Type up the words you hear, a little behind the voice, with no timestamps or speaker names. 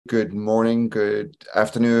good morning, good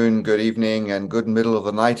afternoon, good evening, and good middle of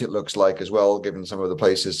the night, it looks like as well, given some of the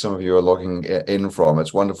places some of you are logging in from.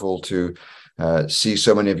 It's wonderful to see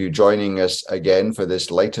so many of you joining us again for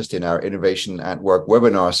this latest in our Innovation at Work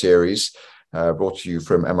webinar series, brought to you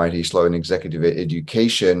from MIT Sloan Executive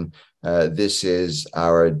Education. This is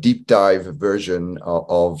our deep dive version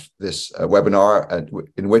of this webinar,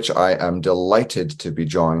 in which I am delighted to be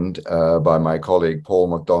joined by my colleague, Paul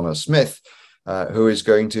McDonagh-Smith, who is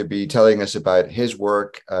going to be telling us about his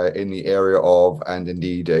work in the area of, and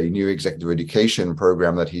indeed a new executive education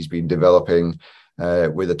program that he's been developing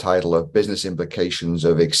with the title of Business Implications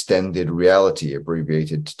of Extended Reality,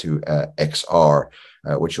 abbreviated to XR,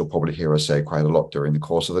 which you'll probably hear us say quite a lot during the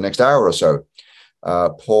course of the next hour or so.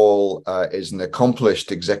 Paul is an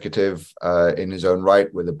accomplished executive in his own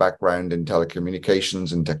right, with a background in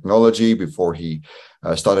telecommunications and technology before he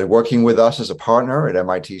started working with us as a partner at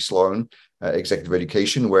MIT Sloan Executive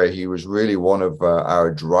Education, where he was really one of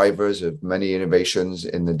our drivers of many innovations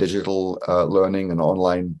in the digital learning and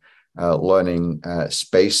online learning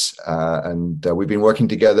space. And we've been working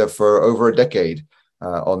together for over a decade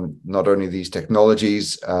on not only these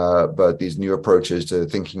technologies, but these new approaches to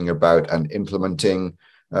thinking about and implementing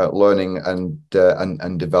learning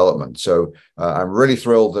and development. So I'm really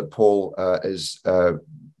thrilled that Paul is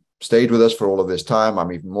stayed with us for all of this time.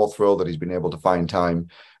 I'm even more thrilled that he's been able to find time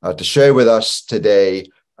to share with us today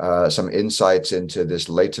some insights into this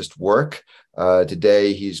latest work.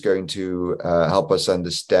 Today, he's going to help us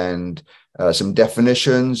understand some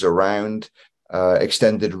definitions around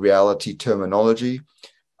extended reality terminology.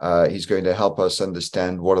 He's going to help us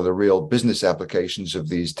understand what are the real business applications of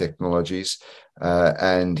these technologies.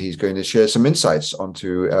 And he's going to share some insights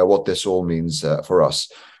onto what this all means for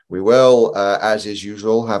us. We will, as is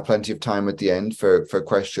usual, have plenty of time at the end for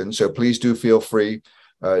questions. So please do feel free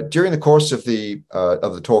during the course of the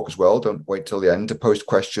talk as well. Don't wait till the end to post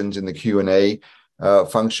questions in the Q&A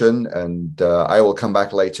function, and I will come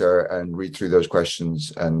back later and read through those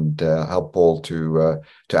questions and help Paul to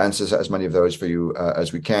answer as many of those for you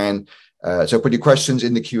as we can. So put your questions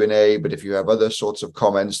in the Q&A, but if you have other sorts of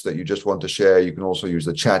comments that you just want to share, you can also use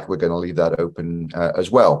the chat. We're going to leave that open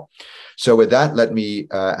as well. So with that, let me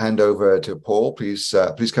hand over to Paul. Please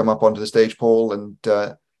come up onto the stage, Paul, and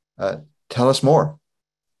tell us more.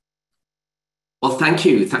 Well, thank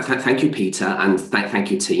you. Thank you, Peter, and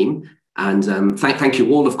thank you, team. And thank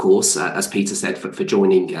you all, of course, as Peter said, for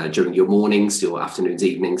joining during your mornings, your afternoons,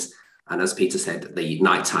 evenings, and as Peter said, the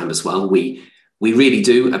nighttime as well. We really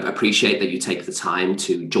do appreciate that you take the time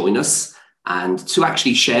to join us and to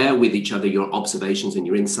actually share with each other your observations and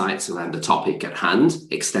your insights around the topic at hand,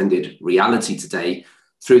 extended reality today,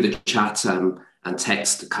 through the chat and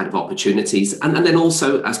text kind of opportunities. And then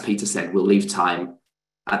also, as Peter said, we'll leave time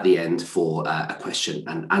at the end for a question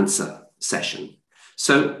and answer session.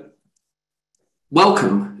 So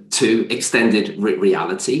welcome to Extended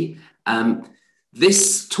Reality.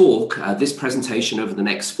 This talk, this presentation over the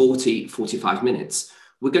next 45 minutes,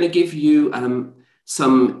 we're going to give you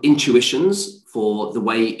some intuitions for the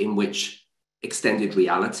way in which extended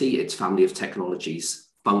reality, its family of technologies,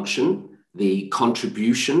 function, the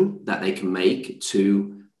contribution that they can make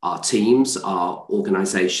to our teams, our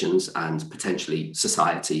organizations, and potentially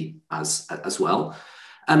society as well.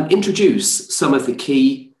 Introduce some of the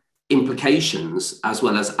key implications as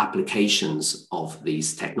well as applications of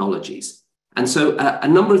these technologies. And so a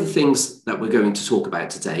number of the things that we're going to talk about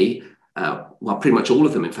today, well, pretty much all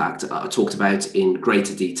of them, in fact, are talked about in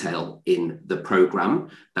greater detail in the program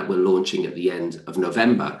that we're launching at the end of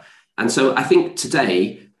November. And so I think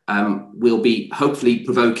today we'll be hopefully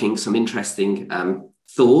provoking some interesting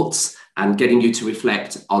thoughts and getting you to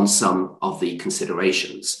reflect on some of the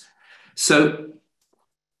considerations. So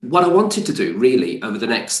what I wanted to do really over the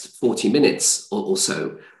next 40 minutes or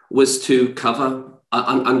so was to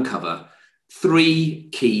uncover three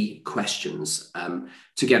key questions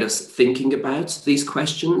to get us thinking about these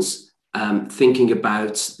questions, thinking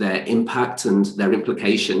about their impact and their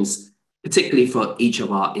implications, particularly for each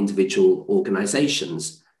of our individual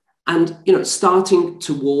organizations, and starting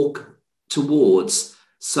to walk towards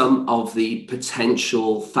some of the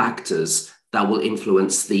potential factors that will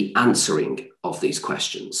influence the answering of these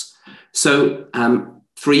questions. So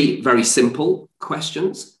three very simple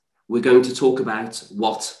questions. We're going to talk about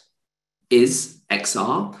what is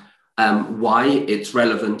XR, why it's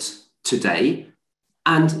relevant today,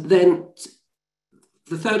 and then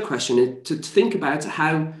the third question is to think about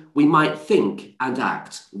how we might think and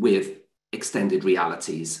act with extended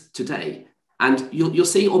realities today. And you'll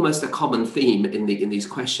see almost a common theme in these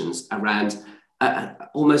questions around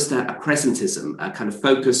almost a presentism, a kind of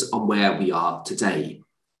focus on where we are today.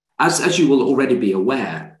 As you will already be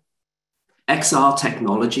aware, XR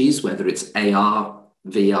technologies, whether it's AR,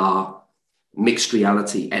 VR, mixed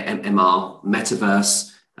reality, MR,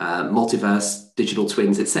 Metaverse, multiverse, digital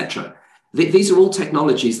twins, etc. These are all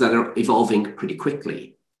technologies that are evolving pretty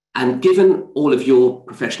quickly. And given all of your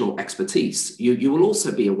professional expertise, you will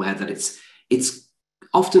also be aware that it's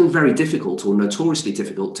often very difficult or notoriously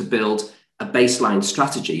difficult to build a baseline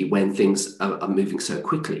strategy when things are moving so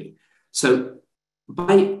quickly. So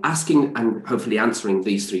by asking and hopefully answering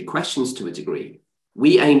these three questions to a degree,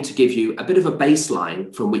 we aim to give you a bit of a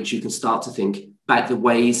baseline from which you can start to think about the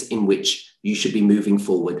ways in which you should be moving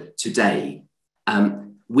forward today.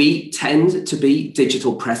 We tend to be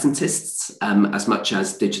digital presentists as much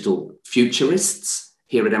as digital futurists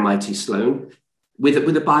here at MIT Sloan, with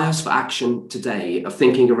a bias for action today of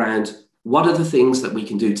thinking around what are the things that we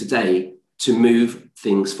can do today to move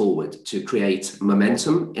things forward, to create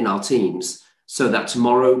momentum in our teams so that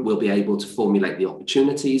tomorrow we'll be able to formulate the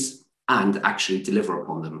opportunities and actually deliver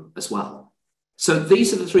upon them as well. So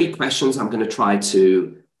these are the three questions I'm going to try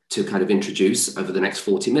to kind of introduce over the next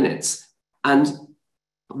 40 minutes. And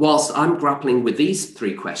whilst I'm grappling with these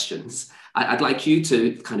three questions, I'd like you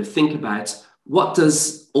to kind of think about what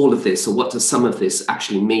does all of this, or what does some of this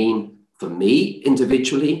actually mean for me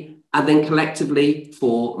individually, and then collectively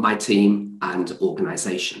for my team and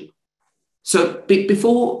organization. So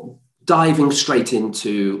before diving straight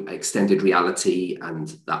into extended reality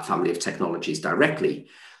and that family of technologies directly,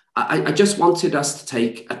 I just wanted us to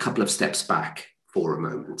take a couple of steps back for a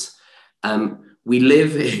moment. We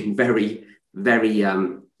live in very,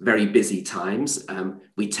 very busy times.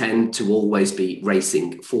 We tend to always be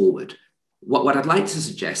racing forward. What I'd like to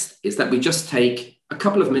suggest is that we just take a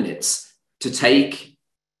couple of minutes to take,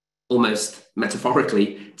 almost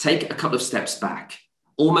metaphorically, take a couple of steps back,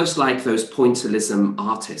 almost like those pointillism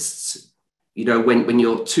artists. You know, when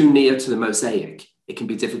you're too near to the mosaic, it can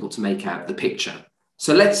be difficult to make out the picture.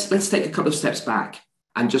 So let's take a couple of steps back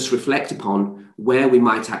and just reflect upon where we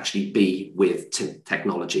might actually be with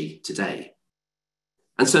technology today.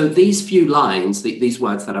 And so these few lines, these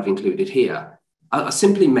words that I've included here, are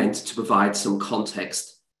simply meant to provide some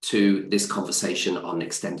context to this conversation on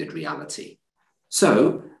extended reality.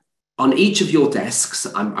 So on each of your desks,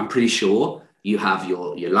 I'm pretty sure you have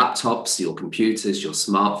your laptops, your computers, your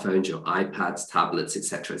smartphones, your iPads, tablets,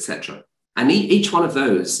 etc., etc. And each one of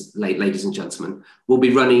those, ladies and gentlemen, will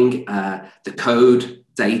be running the code,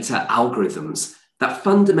 data, algorithms that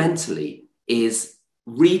fundamentally is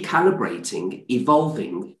recalibrating,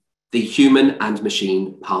 evolving the human and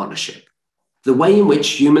machine partnership, the way in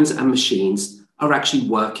which humans and machines are actually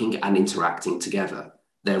working and interacting together,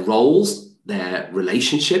 their roles, their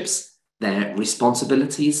relationships, their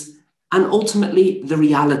responsibilities, and ultimately the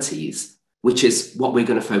realities, which is what we're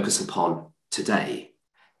going to focus upon today.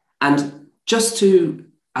 And just to,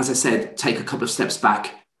 as I said, take a couple of steps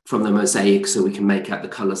back from the mosaic so we can make out the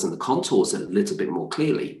colors and the contours a little bit more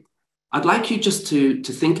clearly, I'd like you just to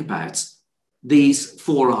think about these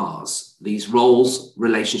 4 R's, these roles,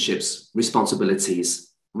 relationships,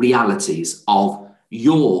 responsibilities, realities of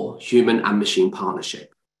your human and machine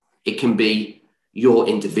partnership. It can be your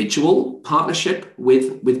individual partnership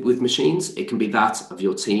with machines. It can be that of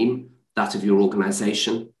your team, that of your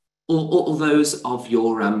organization, or those of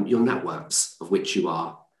your networks, of which you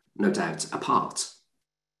are no doubt a part.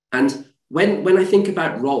 And when I think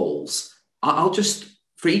about roles, I'll just,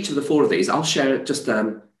 for each of the 4 of these, I'll share just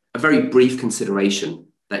a very brief consideration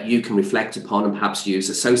that you can reflect upon and perhaps use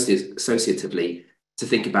associatively to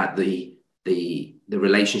think about the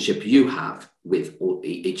relationship you have with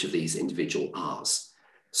each of these individual R's.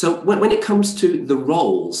 So when it comes to the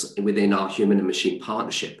roles within our human and machine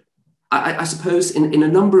partnership, I suppose in a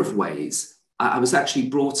number of ways, I was actually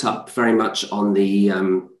brought up very much on the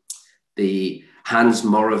Hans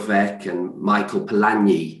Moravec and Michael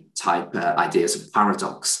Polanyi type ideas of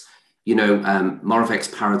paradox. You know, Moravec's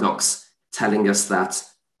paradox telling us that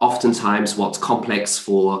oftentimes what's complex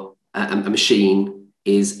for a machine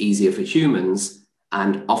is easier for humans,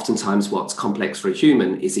 and oftentimes what's complex for a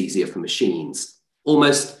human is easier for machines,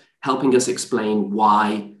 almost helping us explain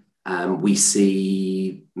why we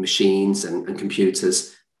see machines and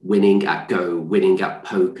computers winning at Go, winning at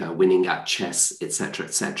poker, winning at chess, etc.,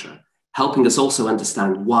 etc., helping us also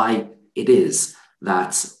understand why it is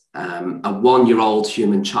that a 1-year-old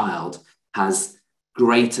human child has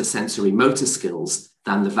greater sensory motor skills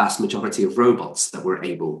than the vast majority of robots that we're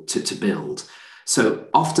able to build. So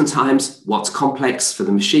oftentimes what's complex for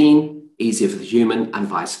the machine, easier for the human, and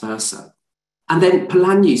vice versa. And then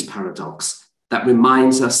Polanyi's paradox that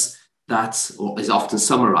reminds us that, or is often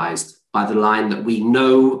summarized by the line that we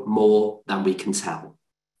know more than we can tell.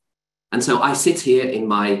 And so I sit here in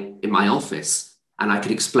my office, and I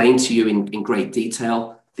could explain to you in great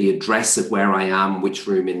detail the address of where I am, which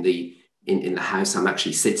room in the house I'm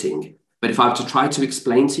actually sitting. But if I were to try to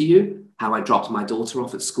explain to you how I dropped my daughter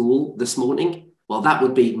off at school this morning, well, that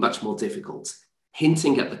would be much more difficult,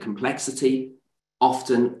 hinting at the complexity,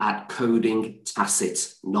 often at coding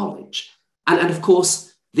tacit knowledge. And of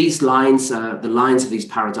course, these lines, the lines of these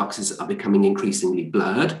paradoxes are becoming increasingly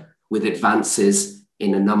blurred with advances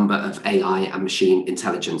in a number of AI and machine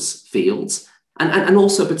intelligence fields, and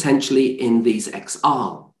also potentially in these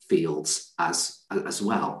XR fields as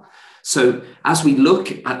well. So as we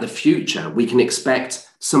look at the future, we can expect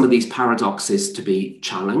some of these paradoxes to be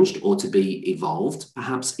challenged or to be evolved,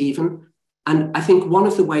 perhaps even. And I think one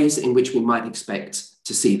of the ways in which we might expect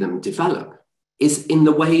to see them develop is in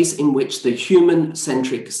the ways in which the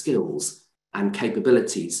human-centric skills and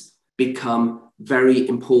capabilities become very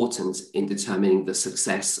important in determining the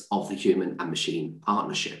success of the human and machine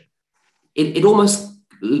partnership. It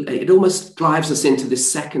almost drives us into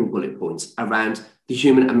this second bullet point around the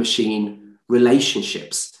human and machine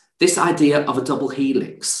relationships. This idea of a double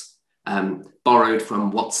helix, borrowed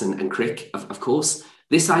from Watson and Crick, of course,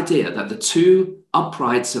 this idea that the two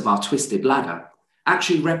uprights of our twisted ladder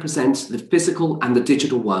actually represent the physical and the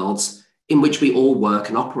digital worlds in which we all work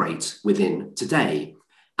and operate within today.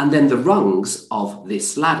 And then the rungs of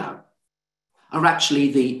this ladder are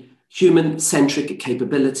actually the human-centric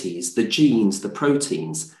capabilities, the genes, the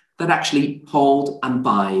proteins that actually hold and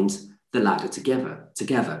bind the ladder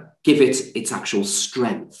together, give it its actual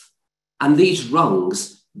strength. And these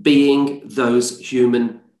rungs being those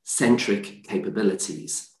human-centric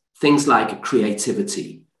capabilities, things like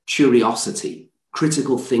creativity, curiosity,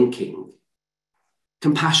 critical thinking,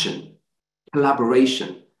 compassion,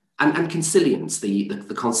 collaboration, and consilience, the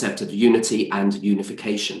concept of unity and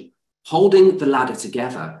unification, holding the ladder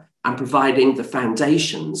together and providing the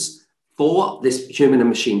foundations for this human and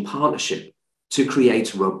machine partnership to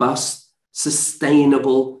create robust,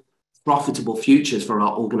 sustainable, profitable futures for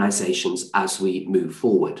our organizations as we move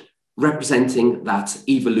forward, representing that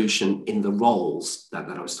evolution in the roles that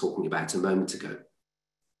I was talking about a moment ago.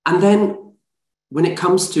 And then when it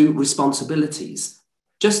comes to responsibilities,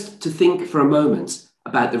 just to think for a moment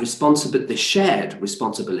about the shared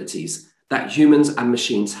responsibilities that humans and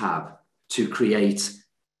machines have to create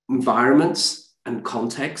environments and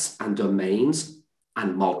contexts and domains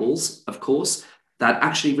and models, of course, that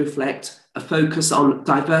actually reflect a focus on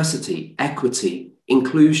diversity, equity,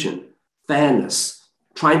 inclusion, fairness,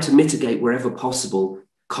 trying to mitigate wherever possible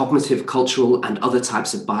cognitive, cultural, and other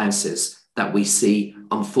types of biases that we see,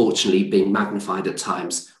 unfortunately, being magnified at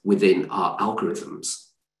times within our algorithms.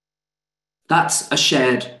 That's a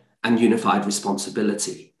shared and unified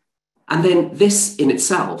responsibility. And then this in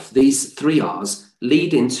itself, these 3 R's,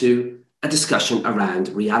 lead into a discussion around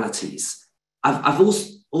realities. I've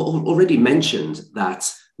also already mentioned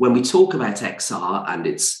that when we talk about XR and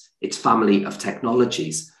its family of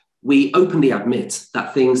technologies, we openly admit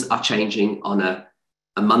that things are changing on a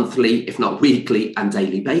monthly, if not weekly and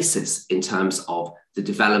daily basis in terms of the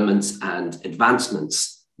developments and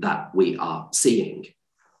advancements that we are seeing.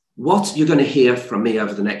 What you're going to hear from me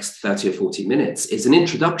over the next 30 or 40 minutes is an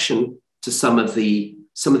introduction to some of the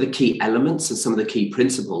key elements and some of the key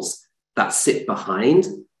principles that sit behind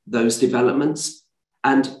those developments.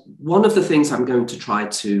 And one of the things I'm going to try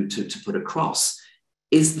to put across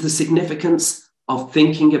is the significance of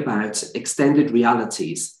thinking about extended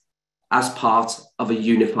realities as part of a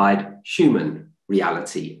unified human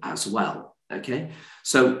reality as well, okay?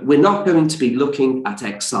 So we're not going to be looking at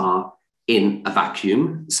XR in a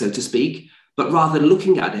vacuum, so to speak, but rather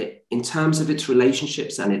looking at it in terms of its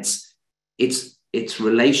relationships and its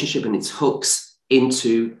relationship and its hooks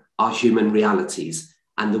into our human realities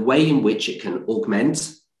and the way in which it can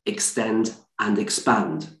augment, extend, and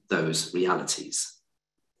expand those realities.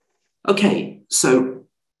 Okay, so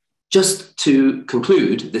just to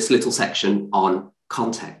conclude this little section on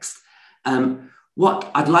context,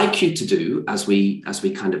 what I'd like you to do as we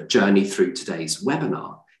kind of journey through today's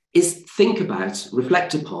webinar is think about,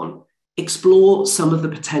 reflect upon, explore some of the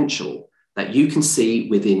potential that you can see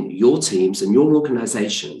within your teams and your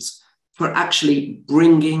organizations for actually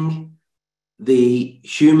bringing the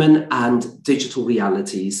human and digital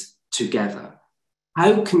realities together.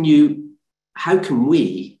 How can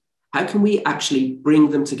we actually bring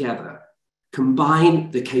them together,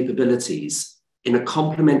 combine the capabilities in a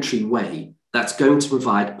complementary way that's going to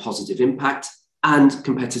provide positive impact and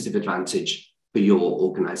competitive advantage for your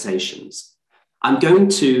organizations? I'm going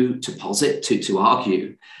to posit, to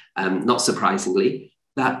argue, not surprisingly,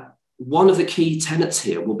 that one of the key tenets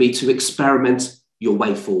here will be to experiment your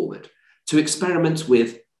way forward. to experiment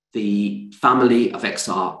with the family of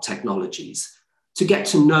XR technologies, to get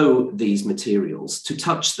to know these materials, to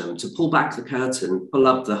touch them, to pull back the curtain, pull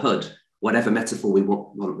up the hood, whatever metaphor we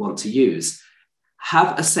want to use,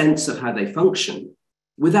 have a sense of how they function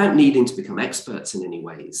without needing to become experts in any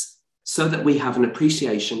ways, so that we have an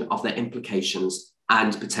appreciation of their implications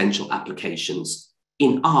and potential applications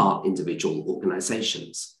in our individual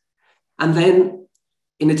organizations. And then,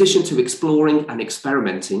 in addition to exploring and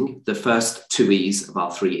experimenting the first two E's of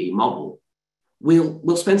our 3E model,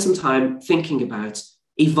 we'll spend some time thinking about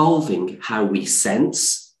evolving how we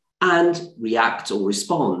sense and react or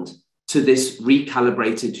respond to this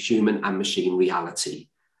recalibrated human and machine reality,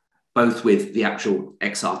 both with the actual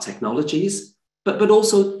XR technologies, but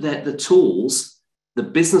also the tools, the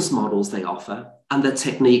business models they offer, and the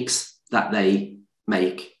techniques that they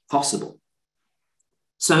make possible.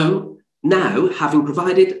 So now, having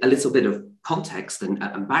provided a little bit of context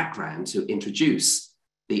and background to introduce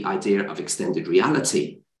the idea of extended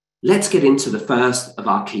reality, let's get into the first of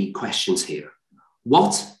our key questions here.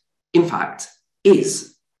 What, in fact,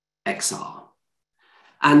 is XR?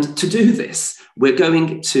 And to do this, we're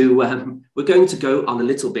going to go on a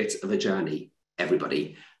little bit of a journey,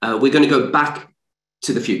 everybody. We're going to go back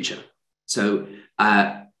to the future. So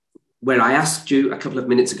where I asked you a couple of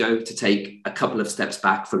minutes ago to take a couple of steps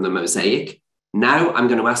back from the mosaic, now I'm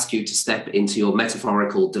going to ask you to step into your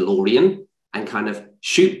metaphorical DeLorean and kind of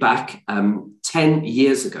shoot back 10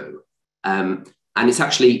 years ago. And it's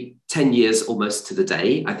actually 10 years almost to the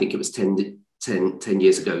day. I think it was 10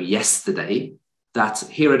 years ago yesterday that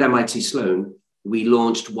here at MIT Sloan, we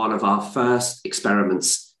launched one of our first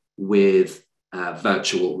experiments with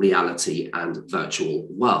virtual reality and virtual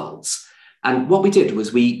worlds. And what we did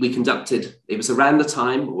was we conducted, it was around the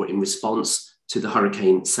time or in response to the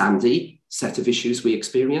Hurricane Sandy set of issues we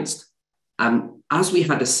experienced. As we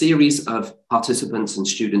had a series of participants and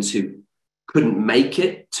students who couldn't make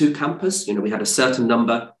it to campus, we had a certain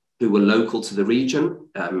number who were local to the region,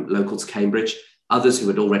 local to Cambridge, others who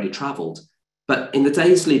had already traveled. But in the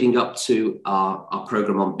days leading up to our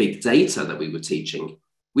program on big data that we were teaching,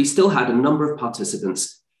 we still had a number of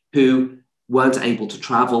participants who weren't able to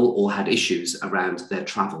travel or had issues around their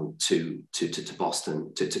travel to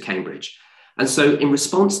Boston, to Cambridge. And so in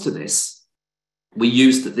response to this, we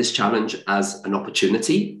used this challenge as an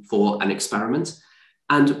opportunity for an experiment.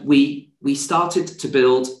 And we started to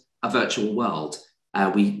build a virtual world.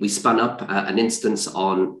 We spun up an instance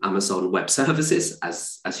on Amazon Web Services,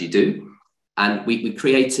 as you do. And we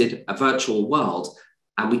created a virtual world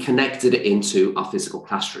and we connected it into our physical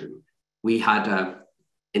classroom. We had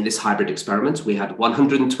in this hybrid experiment, we had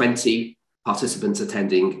 120 participants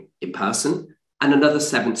attending in person and another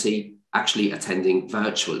 70 actually attending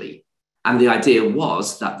virtually. And the idea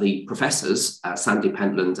was that the professors, Sandy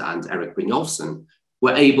Pentland and Eric Brynjolfsson,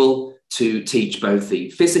 were able to teach both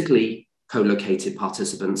the physically co-located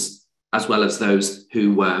participants as well as those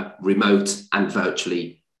who were remote and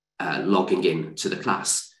virtually logging in to the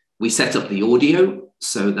class. We set up the audio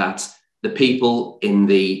so that the people in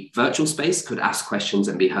the virtual space could ask questions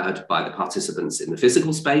and be heard by the participants in the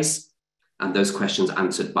physical space, and those questions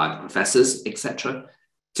answered by the professors, etc.,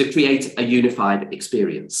 to create a unified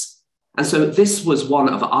experience. And so this was one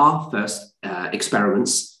of our first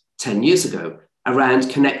experiments 10 years ago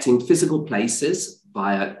around connecting physical places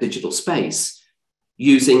via digital space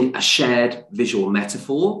using a shared visual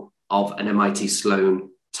metaphor of an MIT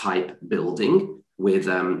Sloan type building with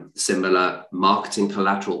similar marketing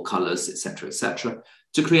collateral colors, et cetera,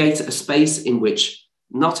 to create a space in which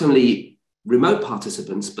not only remote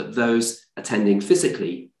participants, but those attending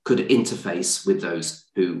physically could interface with those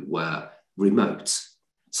who were remote.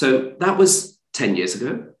 So that was 10 years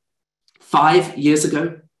ago. 5 years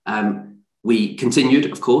ago, we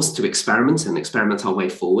continued, of course, to experiment our way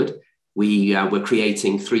forward. We were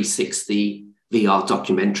creating 360 VR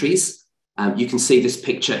documentaries. You can see this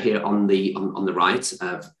picture here on the right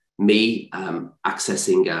of me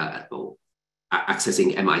accessing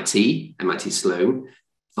MIT Sloan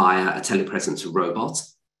via a telepresence robot.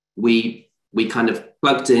 We kind of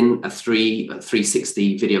plugged in a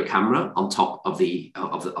 360 video camera on top of the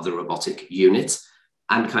robotic unit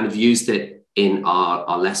and kind of used it in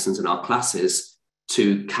our lessons and our classes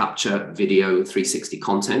to capture video 360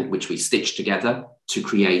 content, which we stitched together to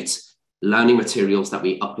create learning materials that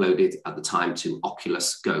we uploaded at the time to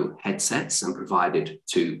Oculus Go headsets and provided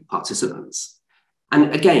to participants.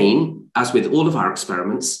 And again, as with all of our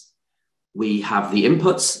experiments, we have the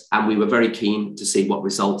inputs and we were very keen to see what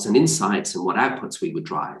results and insights and what outputs we would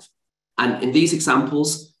drive. And in these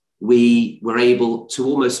examples, we were able to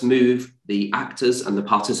almost move the actors and the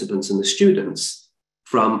participants and the students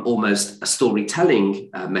from almost a storytelling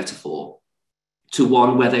metaphor to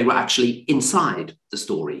one where they were actually inside the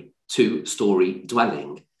story, to story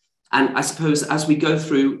dwelling. And I suppose as we go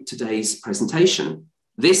through today's presentation,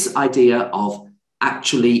 this idea of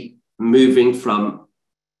actually moving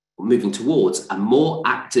towards a more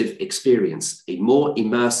active experience, a more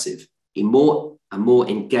immersive, a more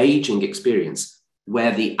engaging experience,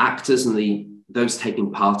 where the actors and those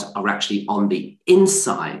taking part are actually on the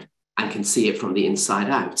inside and can see it from the inside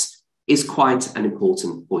out, is quite an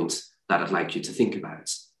important point that I'd like you to think about.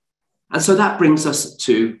 And so that brings us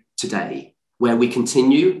to today, where we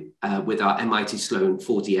continue with our MIT Sloan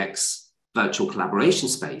 4DX virtual collaboration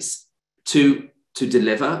space to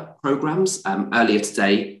deliver programs. Earlier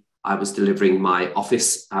today, I was delivering my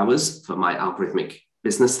office hours for my algorithmic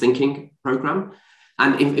business thinking program.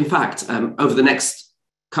 And in fact, over the next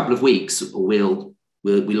couple of weeks, we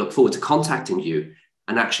look forward to contacting you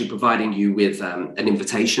and actually providing you with an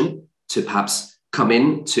invitation to perhaps come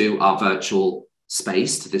in to our virtual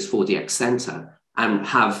space, to this 4DX Center, and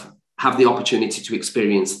have the opportunity to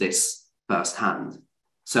experience this firsthand.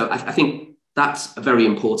 So I think that's a very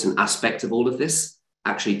important aspect of all of this,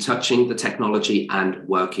 actually touching the technology and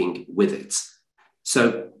working with it.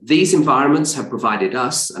 So these environments have provided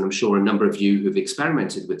us, and I'm sure a number of you who've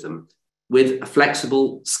experimented with them, with a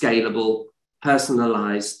flexible, scalable,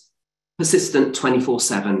 personalized, persistent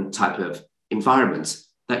 24/7 type of environment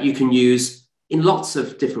that you can use in lots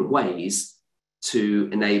of different ways to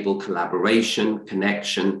enable collaboration,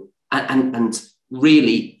 connection, and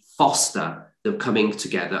really foster the coming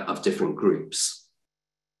together of different groups.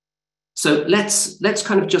 So let's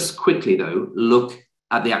kind of just quickly, though, look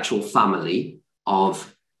at the actual family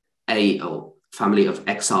of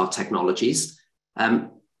XR technologies.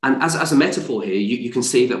 And as a metaphor here, you can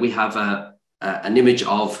see that we have an image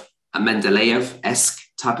of a Mendeleev-esque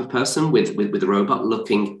type of person with a robot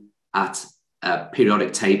looking at a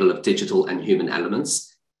periodic table of digital and human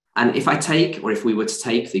elements. And if we were to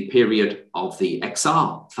take the period of the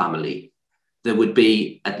XR family, there would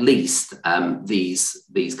be at least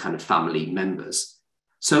these kind of family members.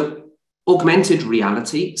 So augmented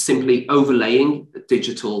reality, simply overlaying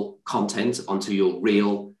digital content onto your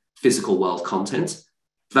real physical world content.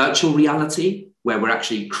 Virtual reality, where we're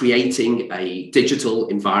actually creating a digital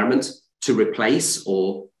environment to replace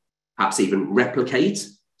or perhaps even replicate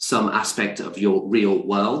some aspect of your real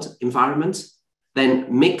world environment. Then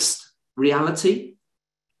mixed reality,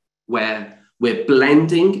 where we're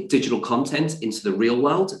blending digital content into the real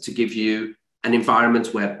world to give you an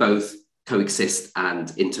environment where both coexist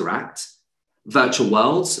and interact. Virtual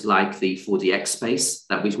worlds like the 4DX space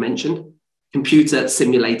that we've mentioned, computer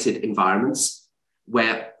simulated environments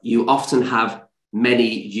where you often have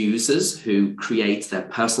many users who create their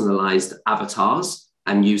personalized avatars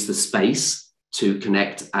and use the space to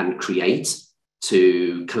connect and create,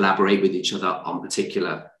 to collaborate with each other on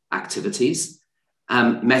particular activities.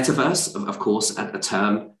 Metaverse, of course, a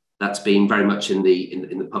term that's been very much in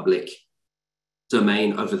the public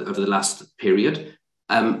domain over the last period.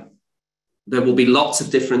 There will be lots of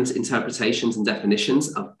different interpretations and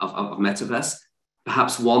definitions of metaverse.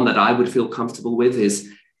 Perhaps one that I would feel comfortable with is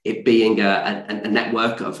it being a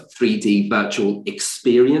network of 3D virtual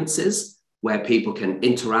experiences where people can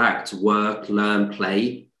interact, work, learn,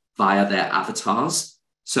 play via their avatars.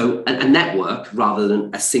 So a network rather than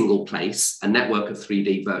a single place, a network of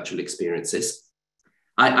 3D virtual experiences.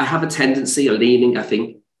 I have a tendency, a leaning, I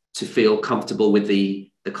think, to feel comfortable with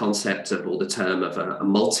the concept of, or the term of a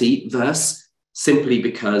multiverse, simply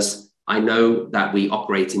because I know that we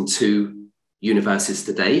operate in two universes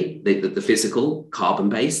today, the physical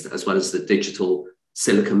carbon-based as well as the digital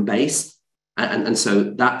silicon-based. And so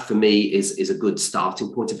that for me is a good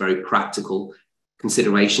starting point, a very practical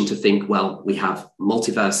consideration to think, well, we have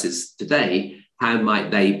multiverses today, how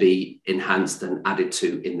might they be enhanced and added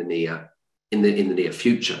to in the near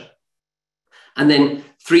future? And then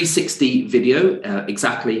 360 video,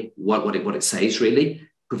 exactly what it says really,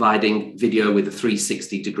 providing video with a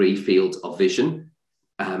 360-degree field of vision.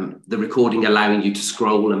 The recording allowing you to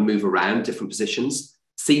scroll and move around different positions,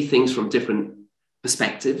 see things from different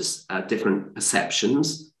perspectives, different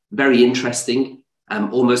perceptions. Very interesting,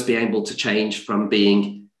 almost being able to change from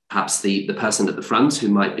being perhaps the person at the front who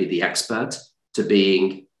might be the expert to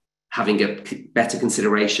having a better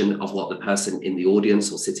consideration of what the person in the audience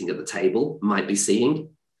or sitting at the table might be seeing,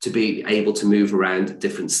 to be able to move around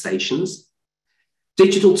different stations.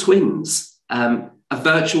 Digital twins, a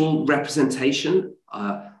virtual representation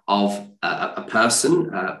of a person,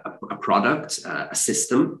 a product, a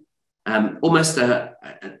system, almost a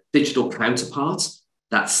digital counterpart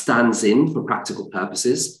that stands in for practical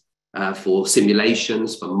purposes for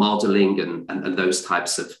simulations, for modeling, and those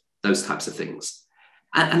types of things.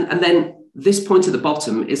 And then this point at the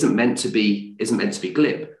bottom isn't meant to be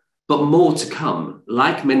glib, but more to come.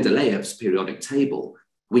 Like Mendeleev's periodic table,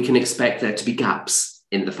 we can expect there to be gaps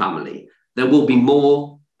in the family. There will be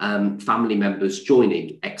more family members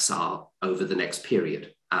joining XR over the next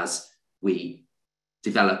period as we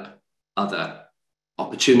develop other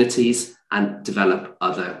opportunities and develop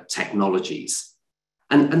other technologies.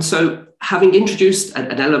 And so, having introduced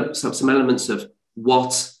some elements of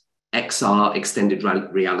what XR, extended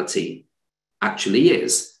reality, actually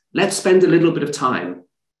is, let's spend a little bit of time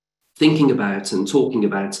thinking about and talking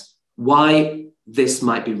about why this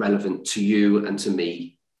might be relevant to you and to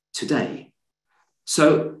me today.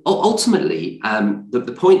 So ultimately,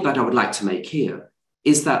 the point that I would like to make here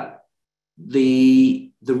is that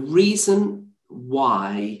the reason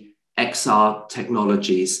why XR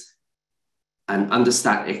technologies and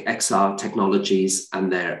understand XR technologies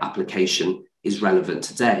and their application is relevant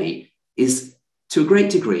today is to a great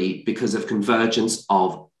degree because of convergence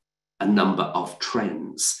of a number of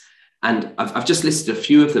trends. And I've just listed a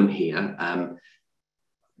few of them here. I'm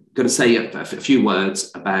going to say a few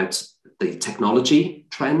words about the technology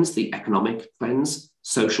trends, the economic trends,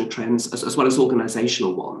 social trends, as well as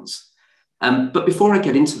organizational ones. But before I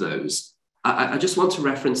get into those, I just want to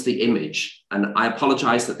reference the image, and I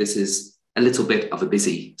apologize that this is a little bit of a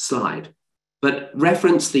busy slide, but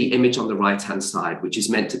reference the image on the right-hand side, which is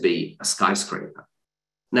meant to be a skyscraper.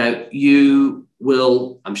 Now, you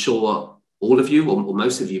will, I'm sure all of you, or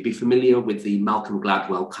most of you, be familiar with the Malcolm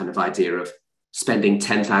Gladwell kind of idea of spending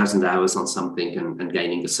 10,000 hours on something and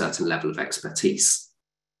gaining a certain level of expertise.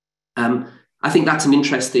 I think that's an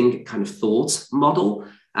interesting kind of thought model.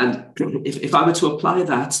 And if I were to apply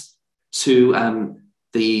that to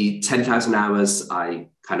the 10,000 hours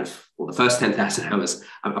or the first 10,000 hours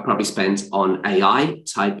I probably spent on AI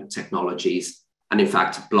type technologies, and in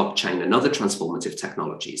fact, blockchain and other transformative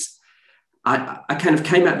technologies, I kind of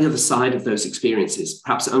came out the other side of those experiences,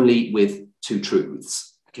 perhaps only with two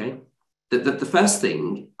truths, okay? The first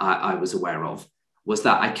thing I was aware of was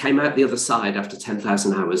that I came out the other side after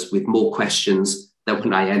 10,000 hours with more questions than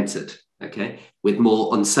when I entered, okay? With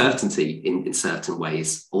more uncertainty in certain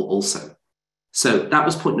ways also. So that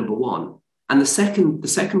was point number one. And the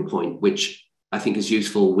second point, which I think is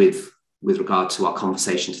useful with regard to our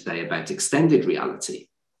conversation today about extended reality,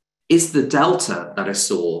 is the delta that I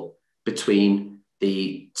saw between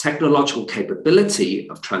the technological capability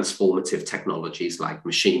of transformative technologies like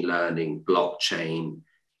machine learning, blockchain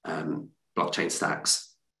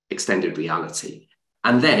stacks, extended reality,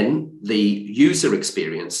 and then the user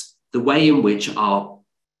experience, the way in which our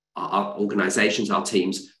organizations, our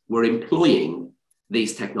teams were employing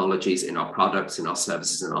these technologies in our products, in our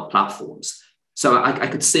services, and our platforms. So I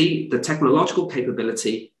could see the technological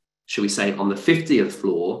capability, should we say, on the 50th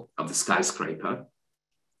floor of the skyscraper,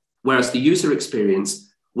 whereas the user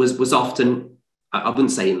experience was often, I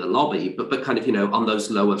wouldn't say in the lobby, but kind of, on those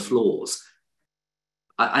lower floors.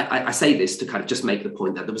 I say this to kind of just make the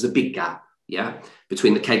point that there was a big gap,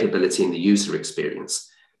 between the capability and the user experience.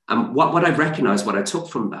 And what I recognized, what I took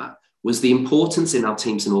from that, was the importance in our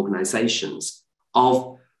teams and organizations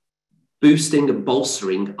of boosting and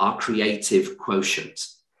bolstering our creative quotient.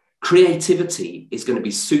 Creativity is going to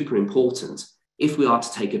be super important if we are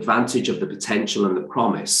to take advantage of the potential and the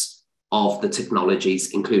promise of the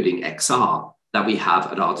technologies, including XR, that we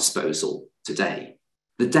have at our disposal today.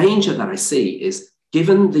 The danger that I see is,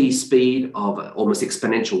 given the speed of almost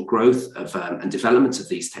exponential growth of and development of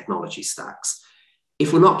these technology stacks,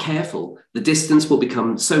 if we're not careful, the distance will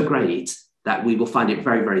become so great that we will find it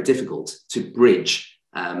very, very difficult to bridge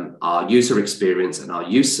our user experience and our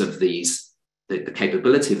use of the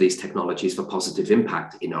capability of these technologies for positive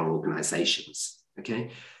impact in our organizations. Okay,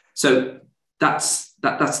 so that's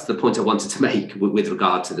the point I wanted to make with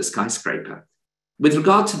regard to the skyscraper. With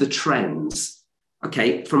regard to the trends,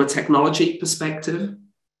 okay, from a technology perspective,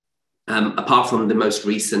 apart from the most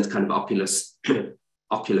recent kind of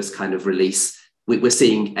Oculus kind of release, we're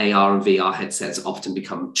seeing AR and VR headsets often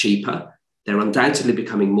become cheaper. They're undoubtedly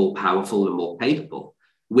becoming more powerful and more capable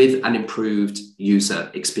with an improved user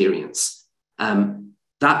experience.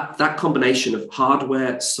 That combination of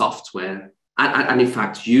hardware, software, and in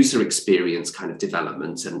fact, user experience kind of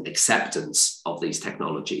development and acceptance of these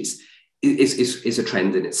technologies is a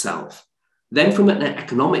trend in itself. Then from an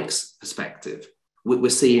economics perspective, we're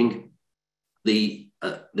seeing the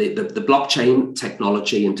blockchain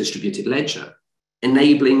technology and distributed ledger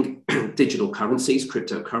enabling digital currencies,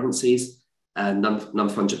 cryptocurrencies,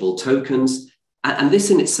 non-fungible tokens. And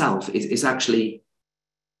this in itself is actually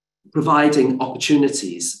providing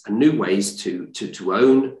opportunities and new ways to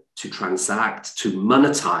own, to transact, to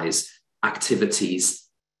monetize activities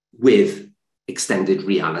with extended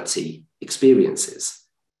reality experiences.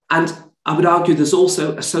 And I would argue there's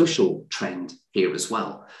also a social trend here as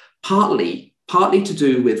well, partly to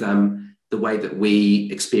do with the way that we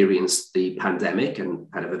experienced the pandemic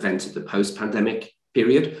and kind of evented the post-pandemic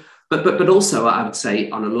period, but also I would say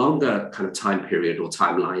on a longer kind of time period or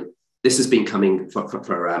timeline, this has been coming for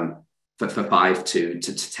 5 to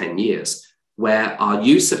 10 years, where our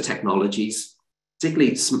use of technologies,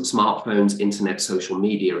 particularly smartphones, internet, social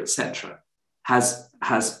media, etc.,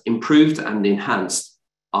 has improved and enhanced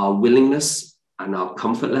our willingness and our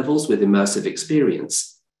comfort levels with immersive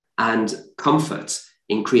experience and comfort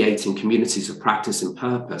in creating communities of practice and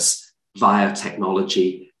purpose via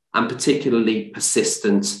technology, and particularly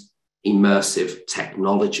persistent immersive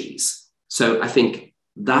technologies. So I think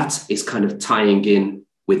that is kind of tying in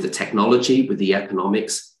with the technology, with the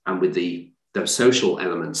economics, and with the social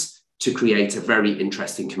elements to create a very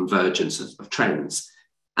interesting convergence of trends.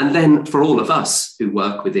 And then for all of us who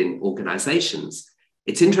work within organizations,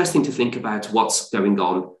 it's interesting to think about what's going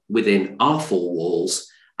on within our four walls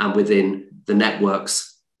and within the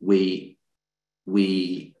networks we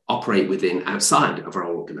operate within outside of our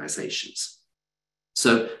organizations.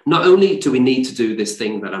 So not only do we need to do this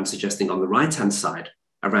thing that I'm suggesting on the right-hand side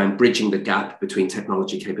around bridging the gap between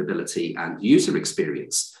technology capability and user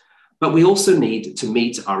experience, but we also need to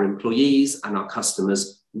meet our employees and our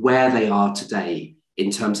customers where they are today in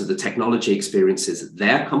terms of the technology experiences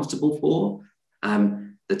they're comfortable for,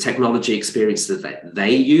 the technology experiences that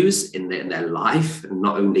they use in their life and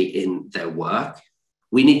not only in their work.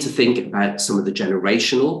 We need to think about some of the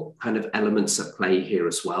generational kind of elements at play here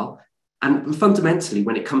as well. And fundamentally,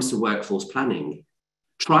 when it comes to workforce planning,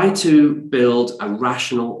 try to build a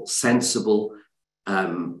rational, sensible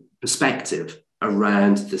perspective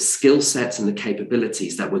around the skill sets and the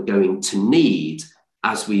capabilities that we're going to need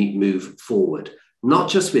as we move forward, not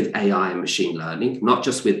just with AI and machine learning, not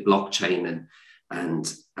just with blockchain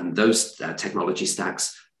and those technology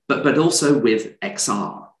stacks, but also with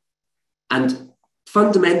XR. And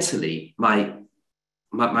fundamentally, my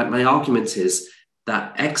argument is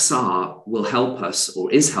that XR will help us,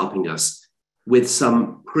 or is helping us, with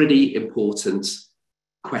some pretty important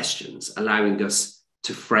questions, allowing us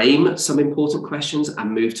to frame some important questions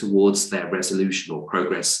and move towards their resolution or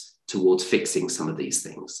progress towards fixing some of these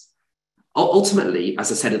things. Ultimately,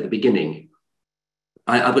 as I said at the beginning,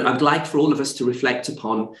 I'd like for all of us to reflect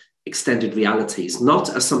upon extended realities, not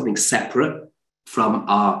as something separate from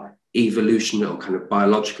our evolutionary or kind of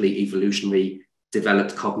biologically evolutionary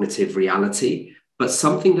developed cognitive reality, but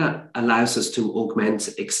something that allows us to augment,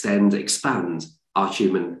 extend, expand our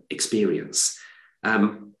human experience.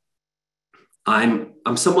 I'm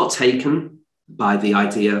somewhat taken by the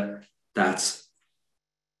idea that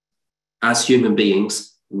as human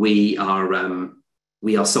beings, we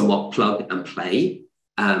are somewhat plug and play.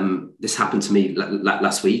 This happened to me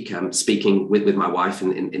last week, speaking with my wife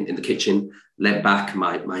in the kitchen, let back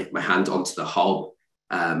my hand onto the hob,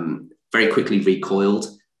 very quickly recoiled.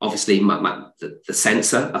 Obviously, the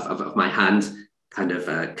sensor of my hand kind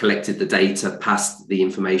of collected the data, passed the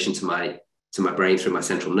information to my brain through my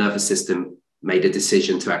central nervous system, made a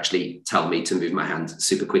decision to actually tell me to move my hand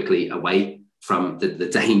super quickly away from the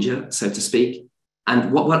danger, so to speak.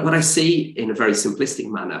 And what I see in a very simplistic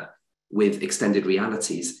manner with extended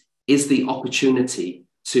realities is the opportunity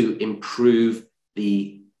to improve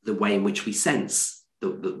the way in which we sense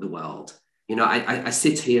the world. You know, I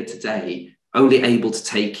sit here today only able to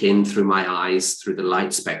take in through my eyes, through the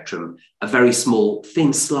light spectrum, a very small,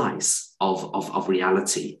 thin slice of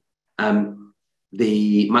reality. My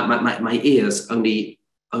ears only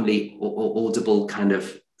audible kind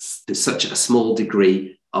of to such a small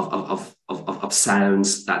degree of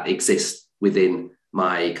sounds that exist within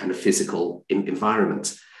my kind of physical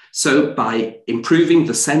environment. So by improving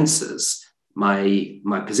the senses, my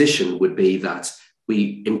position would be that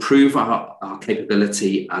we improve our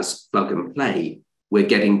capability as plug and play. We're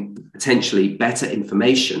getting potentially better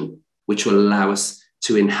information, which will allow us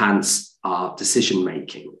to enhance our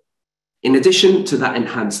decision-making. In addition to that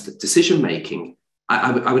enhanced decision-making,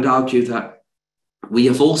 I would argue that we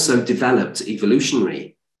have also developed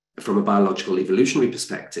from a biological evolutionary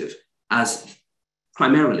perspective, as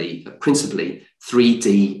principally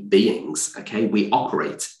 3D beings, okay? We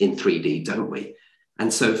operate in 3D, don't we?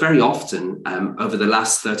 And so very often over the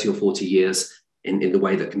last 30 or 40 years, in the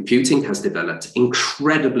way that computing has developed,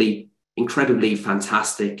 incredibly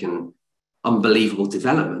fantastic and unbelievable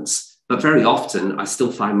developments, but very often I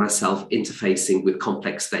still find myself interfacing with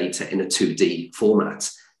complex data in a 2D format.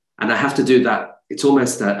 And I have to do that. It's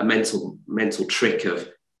almost a mental trick of,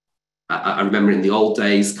 I remember in the old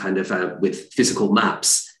days, kind of with physical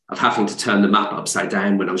maps, of having to turn the map upside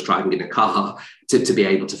down when I was driving in a car to be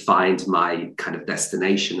able to find my kind of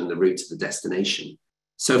destination and the route to the destination.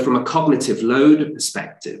 So from a cognitive load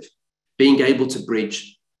perspective, being able to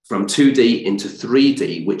bridge from 2D into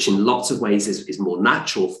 3D, which in lots of ways is more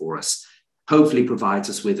natural for us, hopefully provides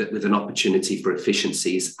us with an opportunity for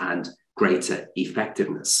efficiencies and greater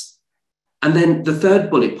effectiveness. And then the third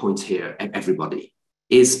bullet point here, everybody,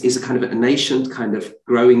 is a kind of a nascent kind of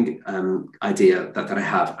growing idea that I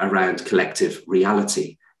have around collective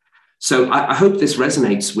reality. So I hope this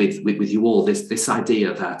resonates with you all, this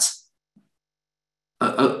idea that,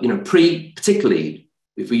 particularly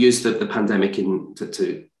if we use the pandemic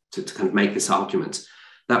to kind of make this argument,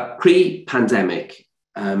 that pre-pandemic,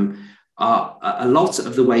 a lot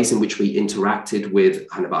of the ways in which we interacted with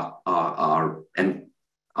kind of our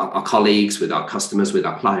colleagues, with our customers, with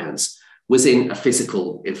our clients, was in a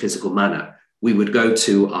physical manner. We would go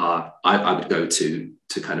to I would go to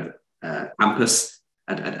kind of campus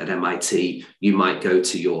at MIT. You might go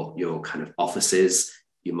to your kind of offices.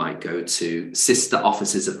 You might go to sister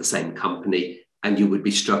offices of the same company, and you would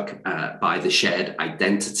be struck by the shared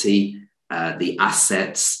identity, the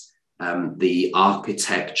assets, the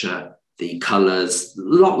architecture, the colors.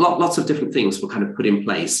 Lots of different things were kind of put in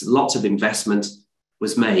place. Lots of investment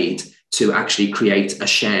was made to actually create a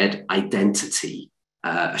shared identity,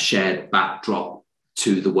 a shared backdrop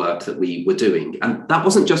to the work that we were doing. And that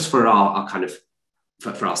wasn't just for our kind of,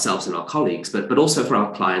 for ourselves and our colleagues, but also for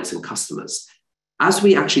our clients and customers. As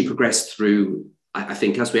we actually progressed through, I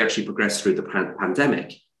think as we actually progressed through the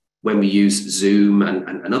pandemic, when we use Zoom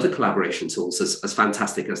and other collaboration tools, as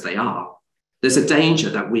fantastic as they are, there's a danger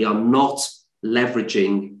that we are not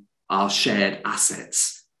leveraging our shared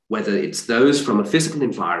assets, whether it's those from a physical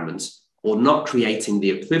environment or not creating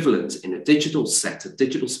the equivalent in a digital set of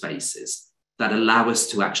digital spaces that allow us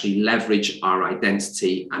to actually leverage our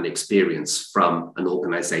identity and experience from an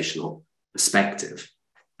organizational perspective.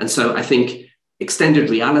 And so I think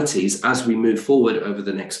extended realities, as we move forward over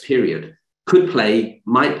the next period,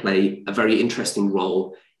 might play a very interesting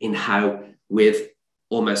role in how, with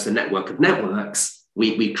almost a network of networks,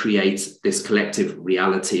 we create this collective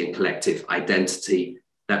reality and collective identity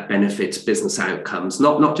that benefits business outcomes,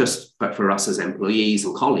 not just for us as employees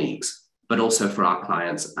and colleagues, but also for our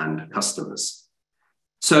clients and customers.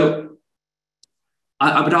 So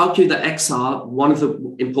I would argue that XR, one of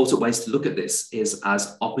the important ways to look at this is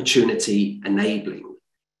as opportunity enabling.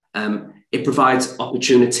 It provides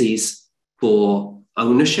opportunities for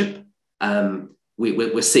ownership.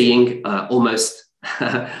 We're seeing almost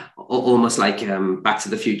like Back to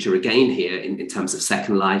the Future again here in terms of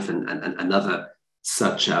Second Life and other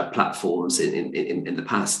such platforms in the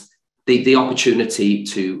past. The opportunity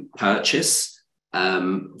to purchase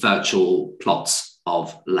virtual plots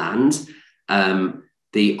of land,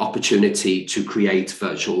 the opportunity to create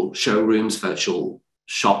virtual showrooms, virtual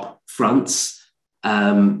shop fronts.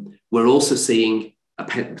 We're also seeing a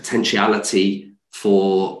potentiality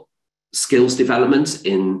for skills development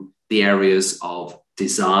in the areas of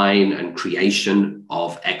design and creation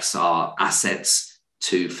of XR assets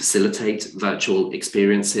to facilitate virtual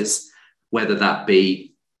experiences, whether that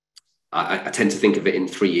be, I tend to think of it in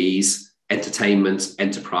 3 E's: entertainment,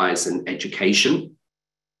 enterprise, and education.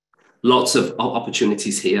 Lots of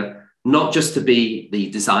opportunities here, not just to be the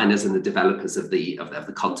designers and the developers of the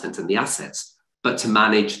content and the assets, but to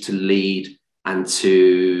manage, to lead, and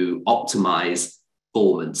to optimize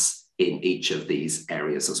performance in each of these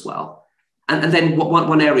areas as well. And then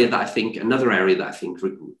one area that I think, another area that I think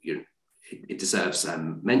it deserves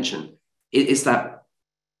mention is that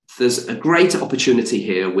there's a great opportunity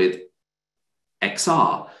here with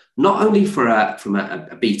XR, not only from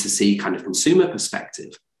a B2C kind of consumer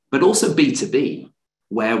perspective, but also B2B,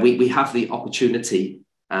 where we have the opportunity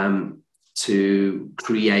to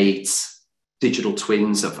create digital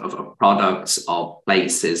twins of products, of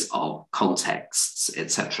places, of contexts,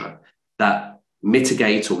 etc., that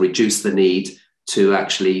mitigate or reduce the need to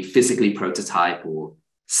actually physically prototype or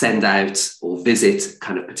send out or visit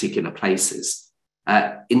kind of particular places.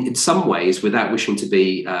 In some ways, without wishing to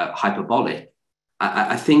be hyperbolic,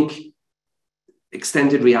 I think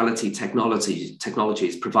extended reality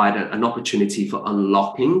technologies provide an opportunity for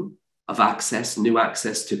unlocking of access, new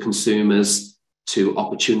access to consumers, to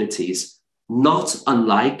opportunities, not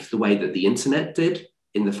unlike the way that the internet did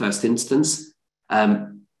in the first instance.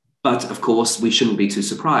 But of course, we shouldn't be too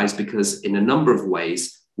surprised, because in a number of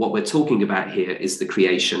ways, what we're talking about here is the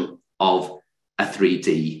creation of a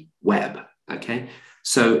 3D web, okay?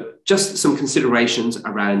 So just some considerations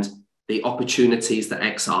around the opportunities that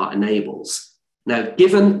XR enables. Now,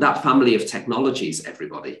 given that family of technologies,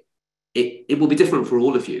 everybody, it will be different for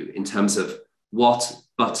all of you in terms of what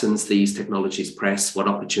buttons these technologies press, what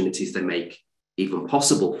opportunities they make even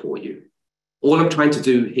possible for you. All I'm trying to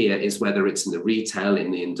do here is, whether it's in the retail,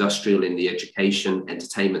 in the industrial, in the education,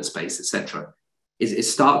 entertainment space, etc.,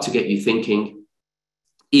 is start to get you thinking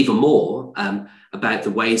even more about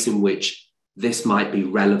the ways in which this might be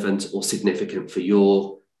relevant or significant for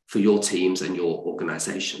your teams and your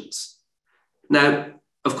organizations. Now,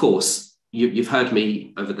 of course, you've heard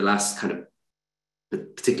me over the last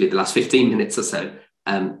particularly the last 15 minutes or so,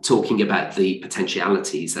 talking about the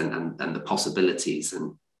potentialities and the possibilities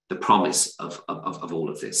and the promise of all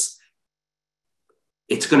of this.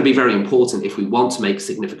 It's going to be very important, if we want to make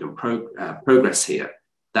significant progress here,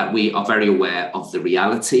 that we are very aware of the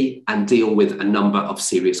reality and deal with a number of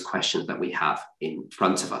serious questions that we have in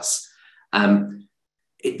front of us.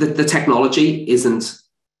 The technology isn't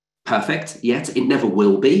perfect yet. It never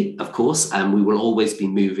will be, of course, and we will always be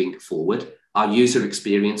moving forward. Our user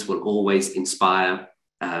experience will always inspire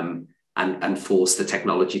and force the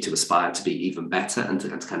technology to aspire to be even better and to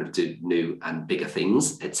kind of do new and bigger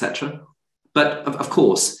things, etc. But of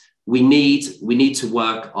course, we need to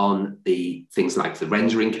work on the things like the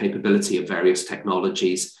rendering capability of various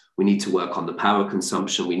technologies. We need to work on the power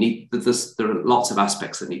consumption. There are lots of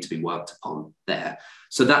aspects that need to be worked upon there.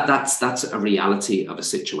 So that's a reality of a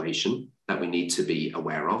situation that we need to be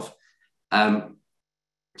aware of.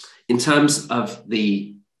 In terms of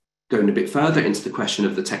going a bit further into the question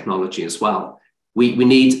of the technology as well, we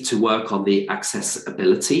need to work on the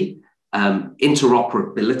accessibility.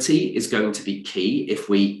 Interoperability is going to be key if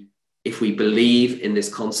we believe in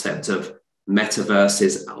this concept of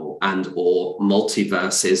metaverses or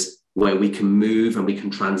multiverses, where we can move and we can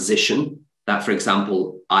transition. That, for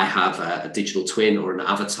example, I have a digital twin or an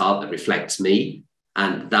avatar that reflects me,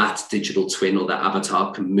 and that digital twin or that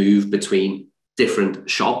avatar can move between different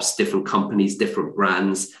shops, different companies, different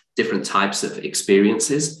brands, different types of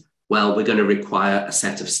experiences. Well, we're going to require a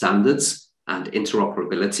set of standards and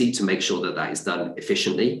interoperability to make sure that that is done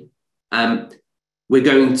efficiently. We're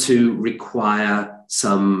going to require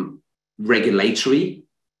some regulatory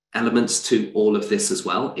elements to all of this as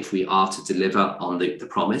well, if we are to deliver on the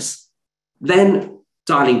promise. Then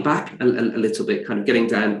dialing back a little bit, kind of getting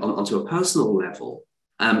down onto a personal level,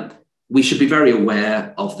 we should be very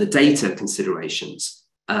aware of the data considerations,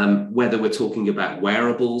 whether we're talking about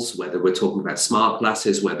wearables, whether we're talking about smart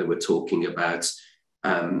glasses, whether we're talking about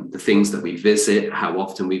the things that we visit, how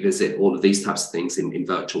often we visit, all of these types of things in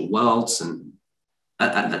virtual worlds. And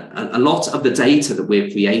a lot of the data that we're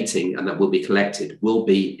creating and that will be collected will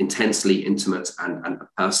be intensely intimate and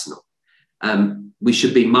personal. We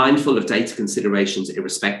should be mindful of data considerations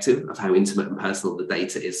irrespective of how intimate and personal the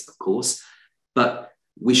data is, of course, but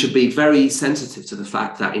we should be very sensitive to the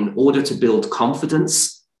fact that in order to build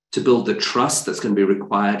confidence, to build the trust that's going to be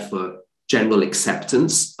required for general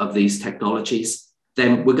acceptance of these technologies,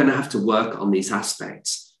 then we're going to have to work on these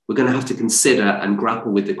aspects. We're going to have to consider and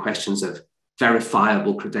grapple with the questions of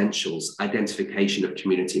verifiable credentials, identification of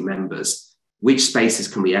community members, which spaces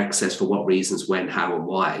can we access, for what reasons, when, how, and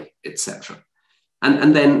why, etc.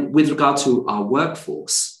 And then with regard to our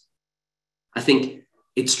workforce, I think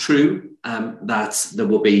it's true that there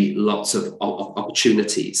will be lots of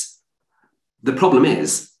opportunities. The problem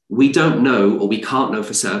is we don't know, or we can't know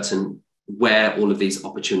for certain, where all of these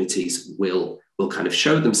opportunities will kind of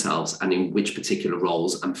show themselves and in which particular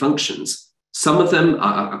roles and functions. Some of them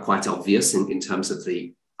are quite obvious in terms of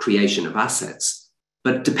the creation of assets,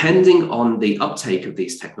 but depending on the uptake of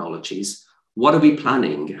these technologies, what are we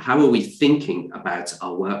planning? How are we thinking about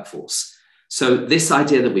our workforce? So this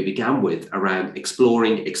idea that we began with around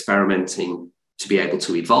exploring, experimenting to be able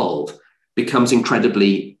to evolve becomes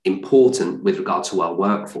incredibly important with regard to our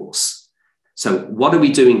workforce. So what are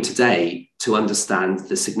we doing today to understand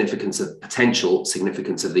the potential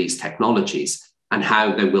significance of these technologies and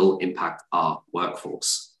how they will impact our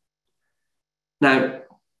workforce? Now,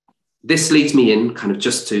 this leads me in kind of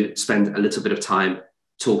just to spend a little bit of time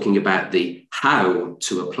talking about the how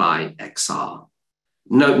to apply XR.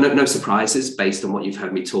 No surprises based on what you've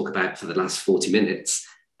heard me talk about for the last 40 minutes.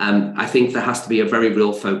 I think there has to be a very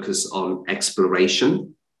real focus on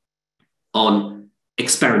exploration, on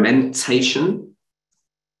experimentation,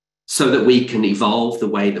 so that we can evolve the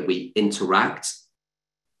way that we interact,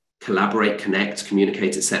 collaborate, connect,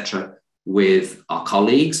 communicate, etc., with our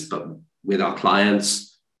colleagues, but with our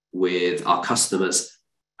clients, with our customers,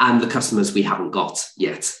 and the customers we haven't got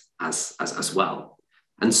yet as well.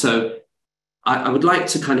 And so I would like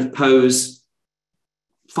to kind of pose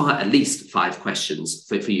at least 5 questions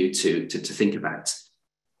for you to think about.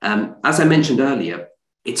 As I mentioned earlier,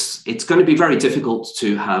 it's going to be very difficult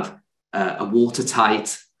to have a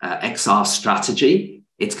watertight XR strategy.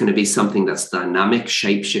 It's going to be something that's dynamic,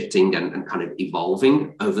 shape-shifting, and kind of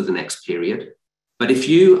evolving over the next period. But if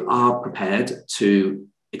you are prepared to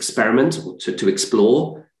experiment, to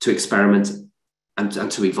explore, to experiment,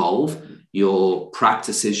 and to evolve your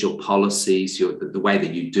practices, your policies, the way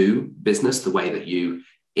that you do business, the way that you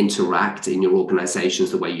interact in your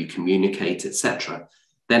organizations, the way you communicate, etc.,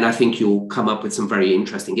 then I think you'll come up with some very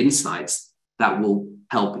interesting insights that will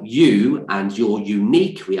help you and your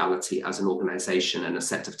unique reality as an organization and a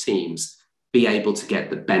set of teams be able to get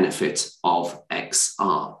the benefit of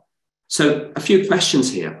XR. So a few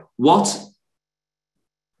questions here. What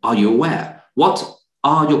are you aware? What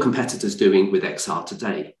are your competitors doing with XR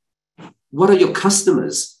today? What are your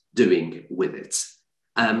customers doing with it?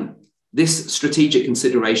 This strategic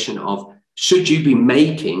consideration of should you be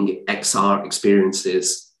making XR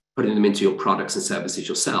experiences, putting them into your products and services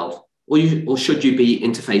yourself, or should you be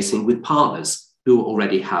interfacing with partners who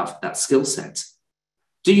already have that skill set?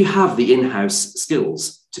 Do you have the in-house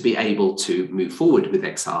skills to be able to move forward with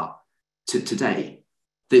XR today?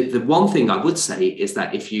 The one thing I would say is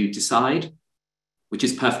that if you decide, which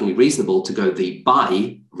is perfectly reasonable, to go the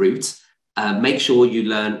buy route, make sure you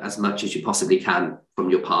learn as much as you possibly can from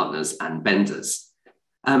your partners and vendors.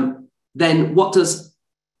 Then what does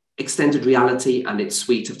extended reality and its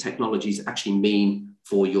suite of technologies actually mean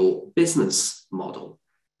for your business model?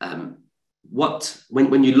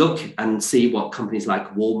 When you look and see what companies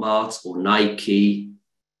like Walmart or Nike,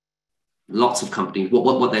 lots of companies,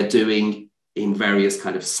 what they're doing in various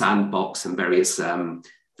kind of sandbox and various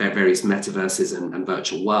metaverses and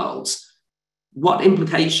virtual worlds, what are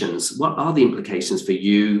the implications for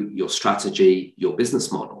you, your strategy, your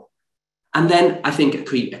business model? And then I think a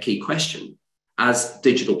key question, as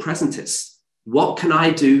digital presentists, what can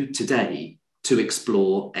I do today to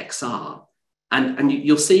explore XR? And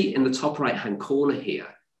you'll see in the top right-hand corner here,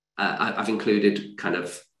 I've included kind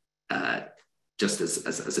of, just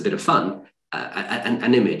as a bit of fun,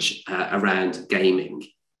 an image around gaming.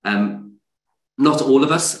 Not all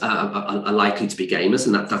of us are likely to be gamers,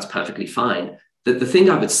 and that's perfectly fine. The thing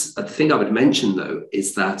I would mention, though,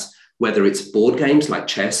 is that whether it's board games like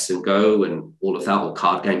chess and Go and all of that, or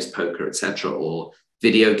card games, poker, etc., or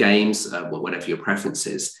video games, whatever your preference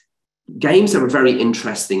is, games are a very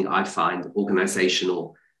interesting, I find,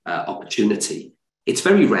 organizational opportunity. It's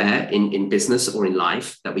very rare in business or in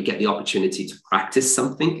life that we get the opportunity to practice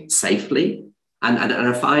something safely. And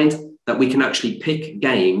I find that we can actually pick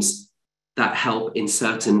games that help in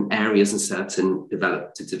certain areas and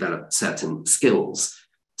develop certain skills.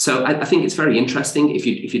 So I think it's very interesting. If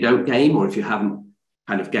you don't game, or if you haven't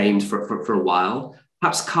kind of gamed for a while,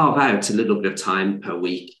 perhaps carve out a little bit of time per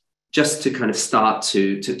week just to kind of start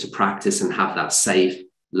to practice and have that safe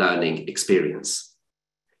learning experience.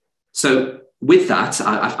 So with that,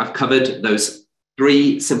 I've covered those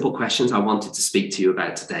 3 simple questions I wanted to speak to you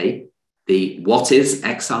about today. The what is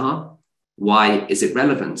XR? Why is it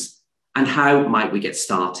relevant? And how might we get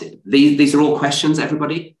started? These are all questions,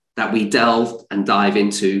 everybody, that we delve and dive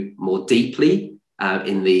into more deeply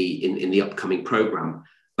in the upcoming program.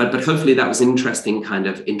 But hopefully that was an interesting kind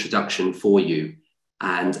of introduction for you.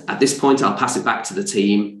 And at this point, I'll pass it back to the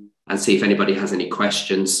team and see if anybody has any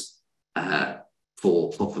questions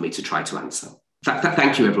for me to try to answer. In fact,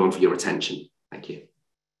 thank you, everyone, for your attention. Thank you.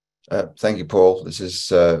 Thank you, Paul. This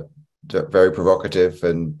is very provocative.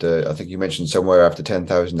 And I think you mentioned somewhere after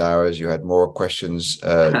 10,000 hours, you had more questions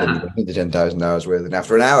than you went into 10,000 hours with. And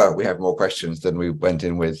after an hour, we have more questions than we went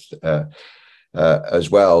in with as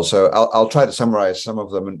well. So I'll try to summarize some of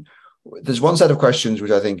them. And there's one set of questions which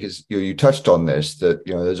I think is, you touched on this, that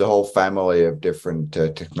there's a whole family of different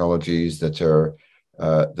technologies that are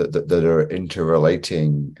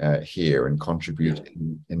interrelating here and contribute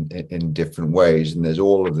in different ways, and there's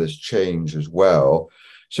all of this change as well.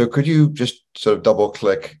 So could you just sort of double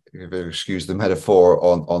click, if you excuse the metaphor,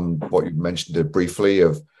 on what you mentioned briefly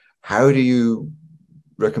of how do you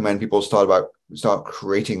recommend people start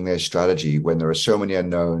creating their strategy when there are so many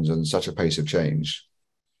unknowns and such a pace of change?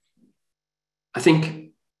 I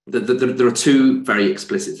think there are 2 very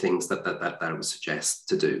explicit things that I would suggest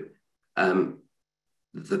to do.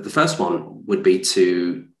 The first one would be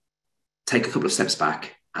to take a couple of steps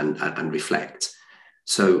back and reflect.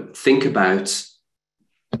 So think about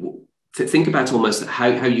almost how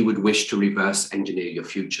you would wish to reverse engineer your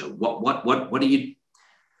future. What are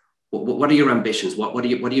your ambitions? What are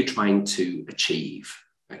you trying to achieve?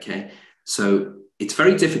 Okay, so it's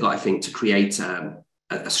very difficult, I think, to create a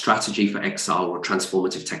a strategy for XR or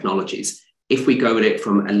transformative technologies if we go at it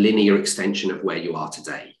from a linear extension of where you are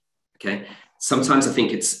today. Okay. Sometimes I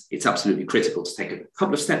think it's absolutely critical to take a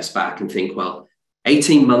couple of steps back and think, well,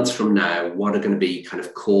 18 months from now, what are going to be kind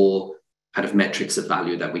of core kind of metrics of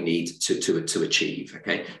value that we need to achieve?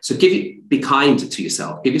 Okay. So be kind to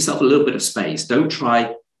yourself, give yourself a little bit of space. Don't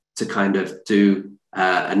try to kind of do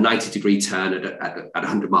a 90-degree turn at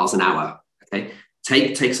 100 miles an hour. Okay.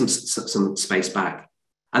 Take some space back.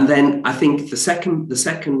 And then I think the second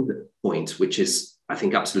point, which is, I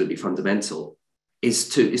think, absolutely fundamental, is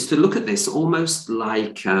to look at this almost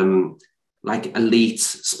like elite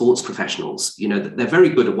sports professionals. You know, they're very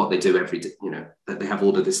good at what they do every day, you know, that they have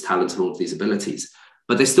all of this talent and all of these abilities,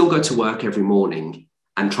 but they still go to work every morning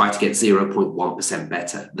and try to get 0.1%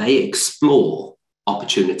 better. They explore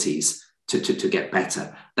opportunities to get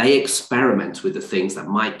better. They experiment with the things that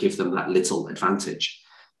might give them that little advantage.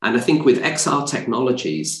 And I think with XR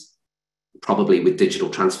technologies, probably with digital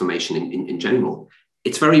transformation in general,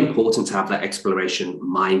 it's very important to have that exploration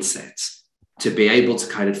mindset, to be able to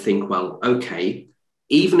kind of think, well, okay,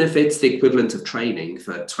 even if it's the equivalent of training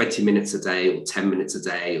for 20 minutes a day or 10 minutes a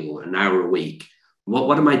day or an hour a week,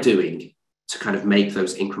 what am I doing to kind of make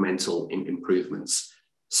those incremental improvements?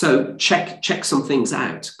 So check some things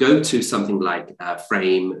out. Go to something like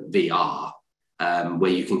Frame VR,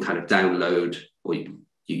 where you can kind of download, or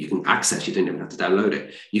you can access, you don't even have to download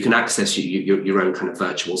it. You can access your own kind of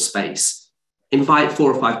virtual space. Invite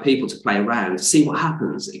 4 or 5 people to play around, see what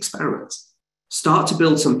happens, experiment. Start to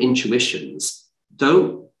build some intuitions.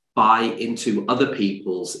 Don't buy into other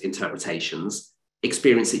people's interpretations.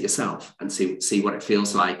 Experience it yourself and see what it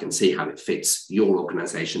feels like and see how it fits your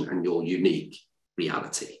organization and your unique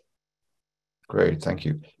reality. Great, thank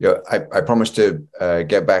you. Yeah, I promised to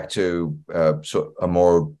get back to a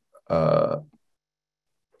more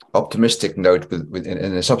optimistic note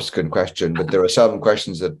in a subsequent question, but there are some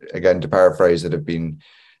questions that, again, to paraphrase, that have been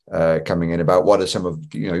coming in about what are some of,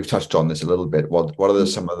 you've touched on this a little bit, what are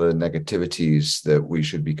some of the negativities that we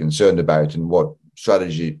should be concerned about, and what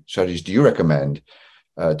strategies do you recommend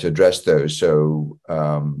to address those? So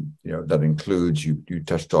that includes, you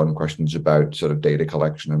touched on questions about sort of data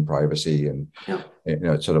collection and privacy, and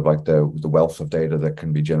sort of like the wealth of data that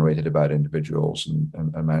can be generated about individuals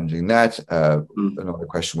and managing that. Another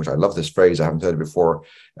question, which I love this phrase, I haven't heard it before.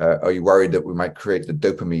 Are you worried that we might create the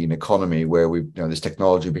dopamine economy, where this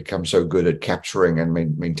technology becomes so good at capturing and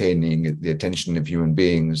maintaining the attention of human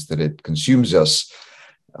beings that it consumes us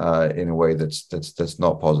in a way that's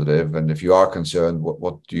not positive? And if you are concerned,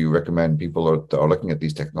 what do you recommend people that are looking at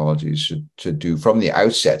these technologies should do from the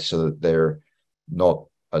outset, so that they're not,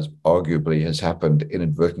 as arguably has happened,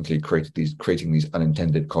 inadvertently creating these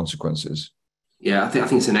unintended consequences? Yeah, I think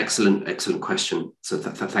it's an excellent question. So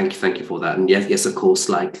thank you for that. And yes, of course,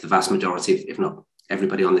 like the vast majority, if not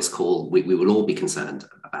everybody on this call, we will all be concerned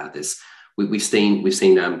about this. We've seen.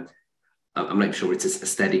 I'm not sure it's a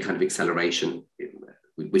steady kind of acceleration.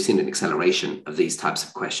 We've seen an acceleration of these types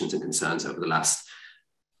of questions and concerns over the last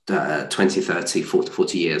 20, 30,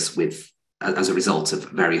 40 years as a result of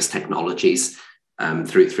various technologies,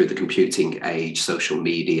 through the computing age, social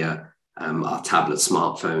media, our tablets,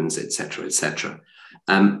 smartphones, etc.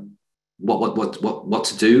 What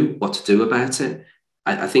to do about it?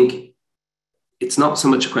 I think it's not so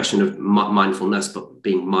much a question of mindfulness, but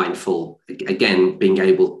being mindful, again,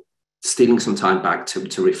 stealing some time back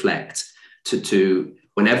to reflect, to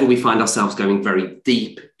whenever we find ourselves going very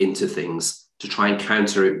deep into things, to try and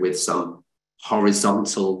counter it with some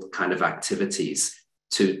horizontal kind of activities,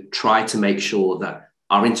 to try to make sure that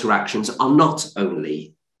our interactions are not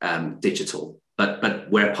only digital,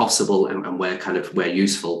 but where possible and where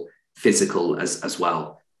useful, physical as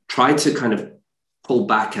well. Try to kind of pull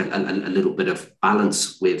back a little bit of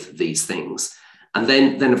balance with these things. And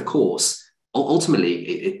then of course,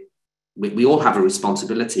 ultimately, we all have a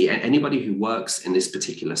responsibility. Anybody who works in this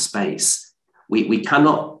particular space, we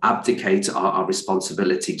cannot abdicate our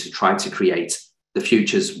responsibility to try to create the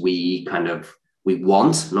futures we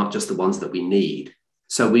want, not just the ones that we need.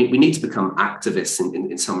 So we need to become activists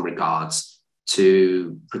in some regards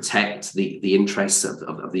to protect the interests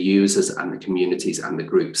of the users and the communities and the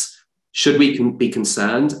groups. Should we be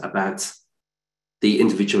concerned about the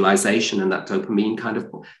individualization and that dopamine kind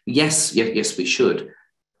of? Yes, we should.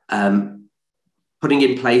 Putting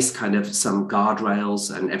in place kind of some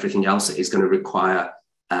guardrails and everything else is going to require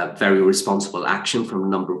very responsible action from a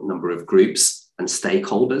number of groups and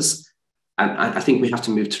stakeholders. And I think we have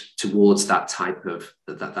to move towards that type of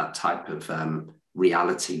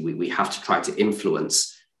reality. We have to try to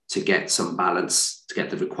influence to get some balance, to get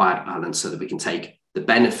the required balance, so that we can take the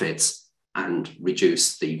benefits and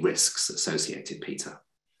reduce the risks associated, Peter.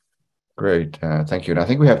 Great, thank you. And I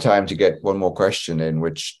think we have time to get one more question in,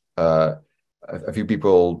 which a few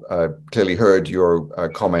people clearly heard your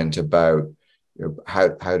comment about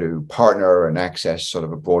how to partner and access sort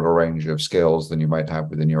of a broader range of skills than you might have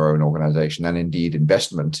within your own organization, and indeed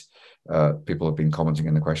investment. People have been commenting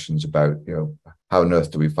in the questions about, how on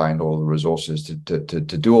earth do we find all the resources to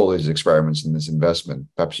do all these experiments and this investment?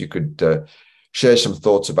 Perhaps you could share some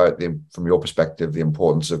thoughts about, from your perspective, the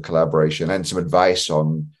importance of collaboration and some advice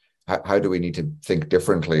on how do we need to think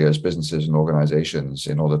differently as businesses and organizations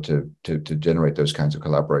in order to generate those kinds of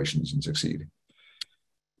collaborations and succeed?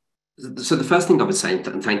 So the first thing I would say,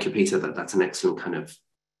 and thank you, Peter, that's an excellent kind of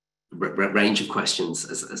range of questions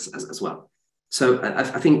as well. So I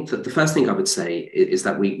think that the first thing I would say is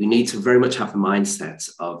that we need to very much have the mindset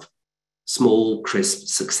of small, crisp,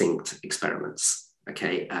 succinct experiments.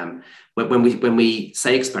 Okay, when we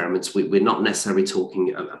say experiments, we're not necessarily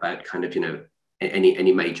talking about kind of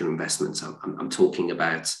any major investments. I'm talking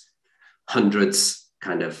about hundreds,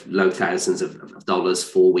 kind of low thousands of dollars,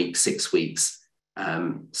 4 weeks, 6 weeks,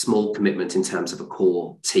 small commitment in terms of a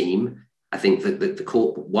core team. I think that the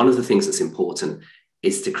core, one of the things that's important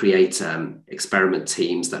is to create experiment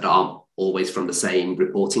teams that aren't always from the same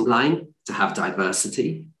reporting line, to have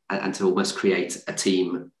diversity and to almost create a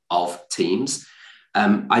team of teams,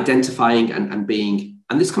 identifying and being,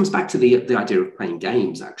 and this comes back to the idea of playing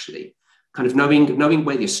games, actually, kind of knowing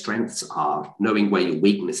where your strengths are, knowing where your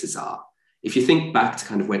weaknesses are. If you think back to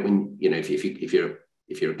kind of when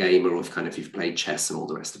if you're a gamer, or if you've played chess and all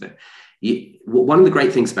the rest of it, one of the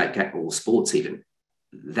great things about all sports, even,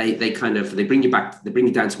 they bring you back, they bring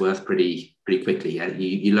you down to earth pretty quickly. Yeah?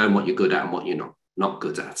 You learn what you're good at and what you're not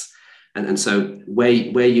good at. And so where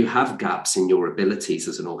you have gaps in your abilities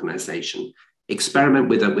as an organization, experiment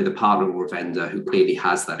with a partner or a vendor who clearly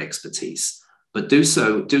has that expertise, but do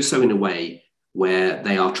so in a way where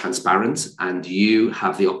they are transparent and you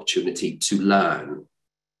have the opportunity to learn,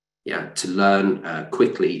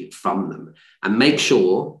 quickly from them, and make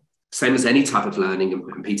sure, same as any type of learning,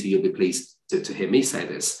 and Peter, you'll be pleased to hear me say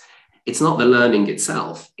this, it's not the learning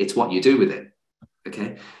itself, it's what you do with it.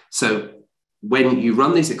 Okay, so when you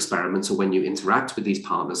run these experiments, or when you interact with these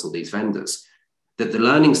partners or these vendors, that the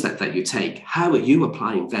learnings that you take, how are you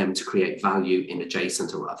applying them to create value in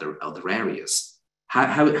adjacent or other areas?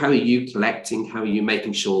 How are you collecting, how are you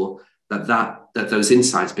making sure that those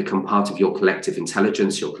insights become part of your collective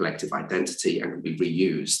intelligence, your collective identity, and can be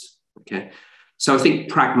reused? Okay, so I think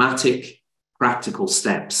pragmatic, practical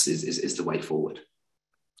steps is the way forward.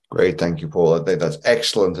 Great, thank you, Paul. I think that's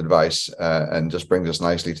excellent advice, and just brings us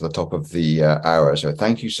nicely to the top of the hour. So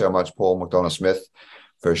thank you so much, Paul McDonagh-Smith,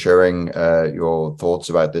 for sharing your thoughts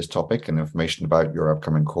about this topic and information about your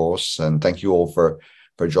upcoming course. And thank you all for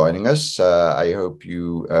joining us. I hope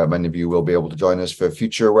many of you will be able to join us for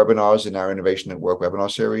future webinars in our Innovation at Work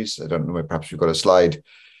webinar series. I don't know, perhaps we've got a slide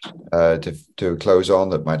to close on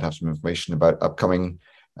that might have some information about upcoming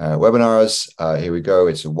webinars. Here we go.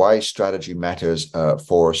 It's why strategy matters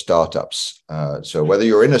for startups. So whether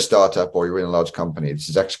you're in a startup or you're in a large company, this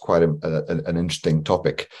is actually quite an interesting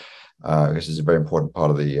topic. This is a very important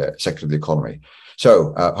part of the sector of the economy.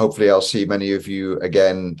 So hopefully I'll see many of you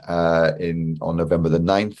again on November the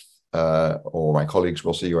 9th, or my colleagues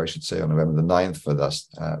will see you, I should say, on November the 9th for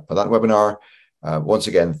that webinar. Once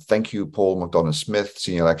again, thank you, Paul McDonagh-Smith,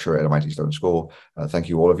 Senior Lecturer at MIT Sloan School. Thank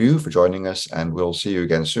you, all of you, for joining us, and we'll see you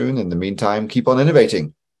again soon. In the meantime, keep on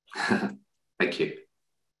innovating. Thank you.